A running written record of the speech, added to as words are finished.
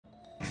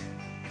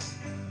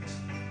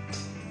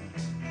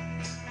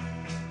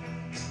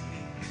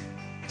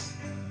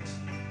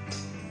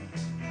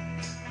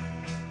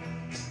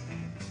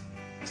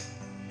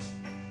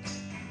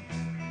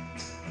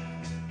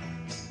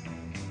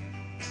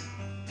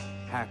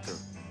hacker.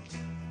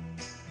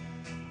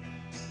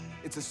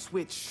 It's a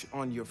switch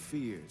on your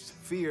fears,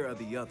 fear of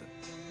the other.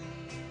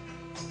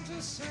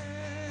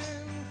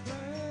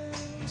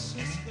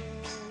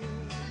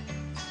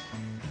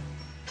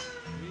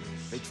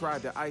 They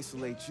tried to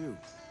isolate you.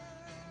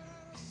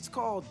 It's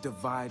called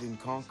divide and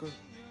conquer.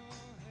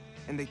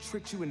 And they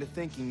tricked you into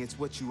thinking it's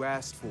what you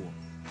asked for.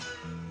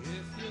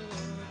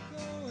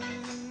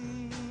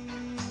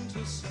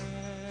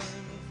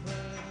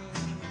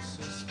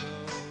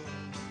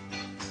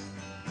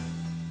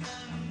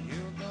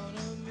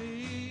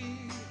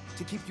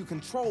 To keep you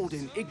controlled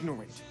and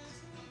ignorant.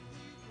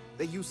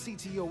 They use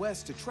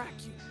CTOS to track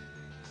you,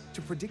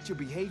 to predict your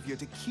behavior,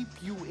 to keep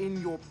you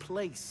in your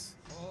place.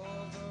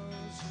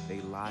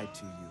 They lied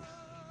to you.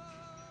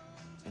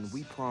 And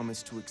we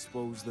promised to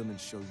expose them and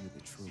show you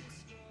the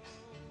truth.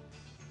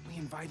 We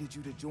invited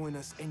you to join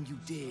us, and you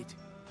did.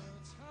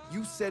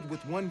 You said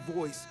with one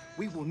voice,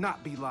 we will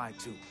not be lied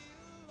to.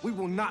 We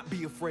will not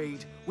be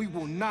afraid. We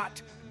will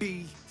not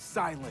be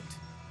silent.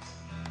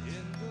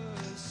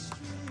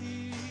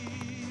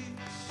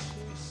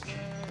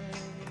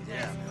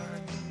 Yeah.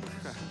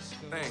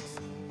 Thanks.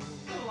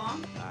 So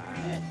long.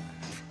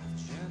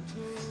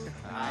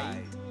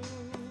 Hi.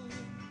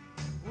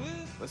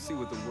 Let's see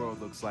what the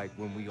world looks like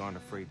when we aren't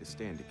afraid to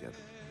stand together.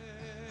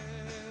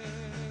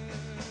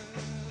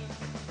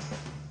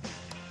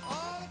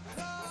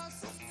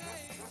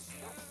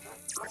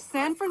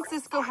 San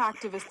Francisco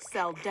hacktivist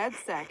cell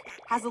Dedsec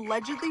has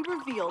allegedly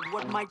revealed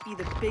what might be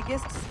the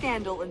biggest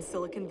scandal in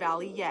Silicon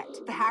Valley yet.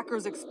 The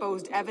hackers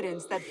exposed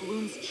evidence that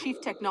Blume's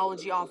chief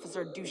technology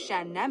officer,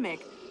 Dusan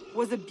Nemec,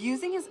 was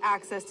abusing his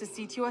access to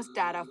CTOS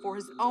data for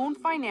his own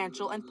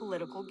financial and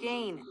political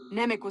gain.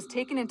 Nemec was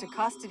taken into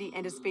custody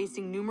and is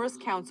facing numerous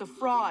counts of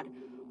fraud,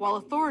 while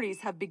authorities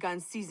have begun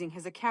seizing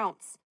his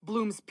accounts.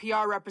 Blume's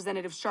PR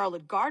representative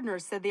Charlotte Gardner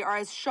said they are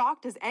as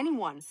shocked as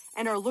anyone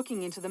and are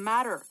looking into the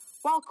matter,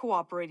 while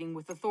cooperating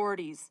with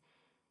authorities.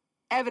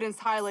 Evidence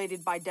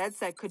highlighted by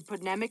Dedsec could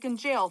put Nemec in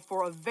jail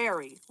for a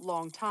very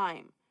long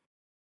time.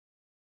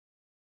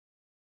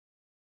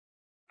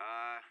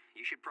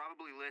 You should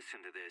probably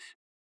listen to this.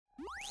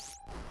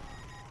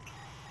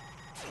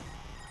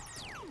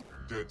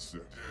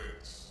 Dedsec.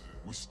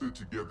 We stood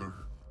together,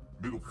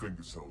 middle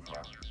fingers held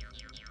high.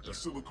 As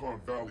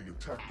Silicon Valley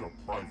attacked our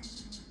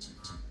privacy,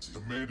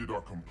 demanded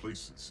our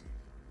complacency,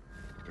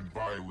 and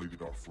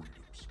violated our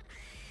freedoms.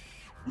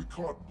 We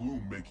caught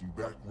Blume making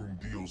backroom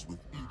deals with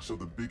each of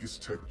the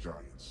biggest tech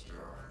giants.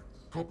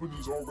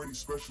 Companies already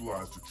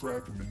specialized to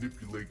track and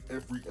manipulate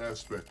every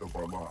aspect of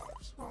our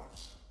lives.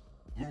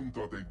 Blume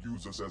thought they'd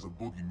use us as a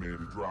boogeyman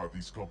to drive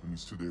these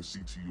companies to their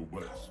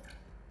CTOS.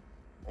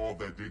 All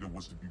that data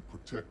was to be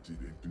protected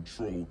and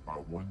controlled by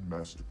one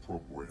master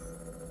program.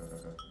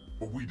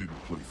 But we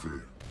didn't play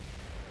fair.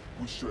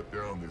 We shut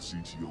down their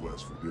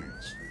CTOS for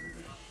days.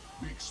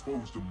 We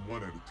exposed them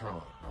one at a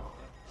time,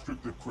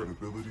 stripped their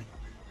credibility,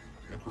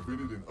 and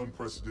prevented an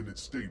unprecedented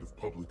state of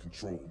public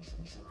control.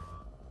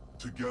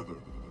 Together,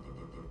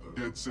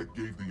 Dedsec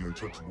gave the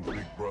untouchable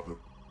Big Brother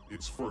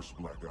its first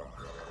black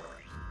eye.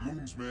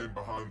 Blume's man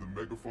behind the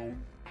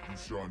megaphone,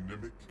 Dusan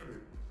Nemec,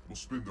 will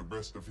spend the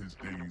rest of his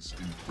days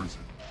in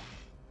prison,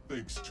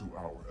 thanks to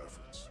our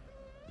efforts.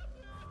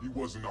 He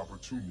was an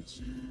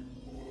opportunist,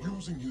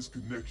 using his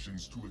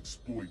connections to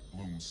exploit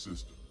Blume's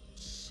system.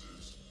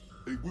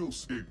 They will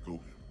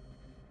scapegoat him,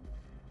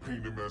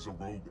 paint him as a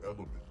rogue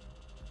element,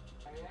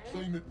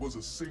 claim it was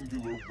a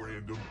singular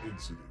random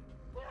incident.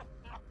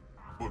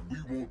 But we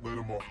won't let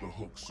him off the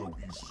hook so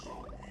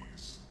easily.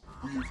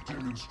 We have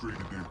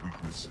demonstrated their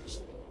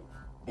weaknesses,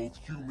 both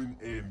human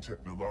and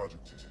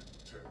technological.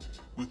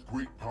 With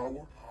great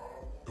power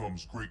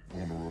comes great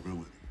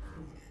vulnerability.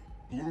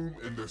 Blume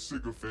and their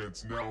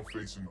sycophants now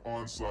face an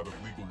onslaught of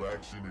legal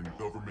action and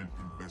government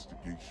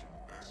investigation.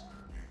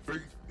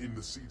 Faith in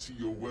the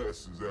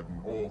CTOS is at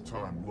an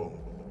all-time low.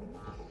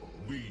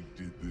 We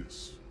did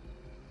this.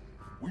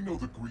 We know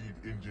the greed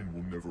engine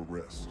will never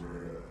rest.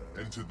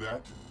 And to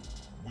that,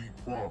 we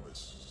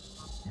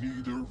promise,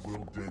 neither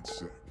will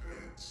Dedsec.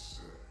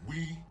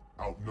 We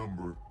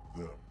outnumber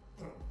them.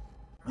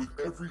 With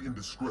every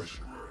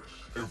indiscretion,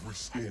 every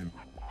scandal,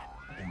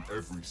 and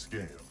every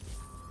scam,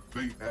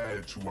 they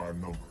add to our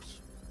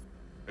numbers.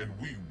 And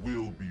we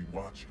will be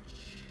watching.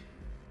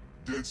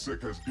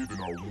 Dedsec has given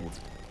our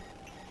warning.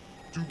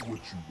 Do what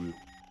you will.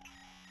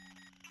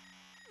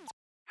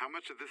 How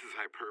much of this is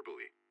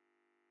hyperbole?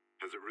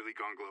 Has it really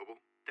gone global?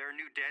 There are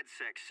new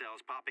Dedsec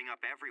cells popping up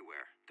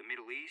everywhere. The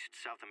Middle East,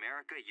 South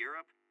America,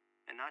 Europe.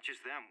 And not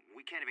just them,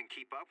 we can't even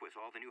keep up with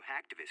all the new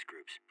hacktivist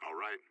groups. All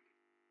right.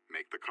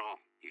 Make the call.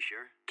 You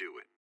sure? Do it.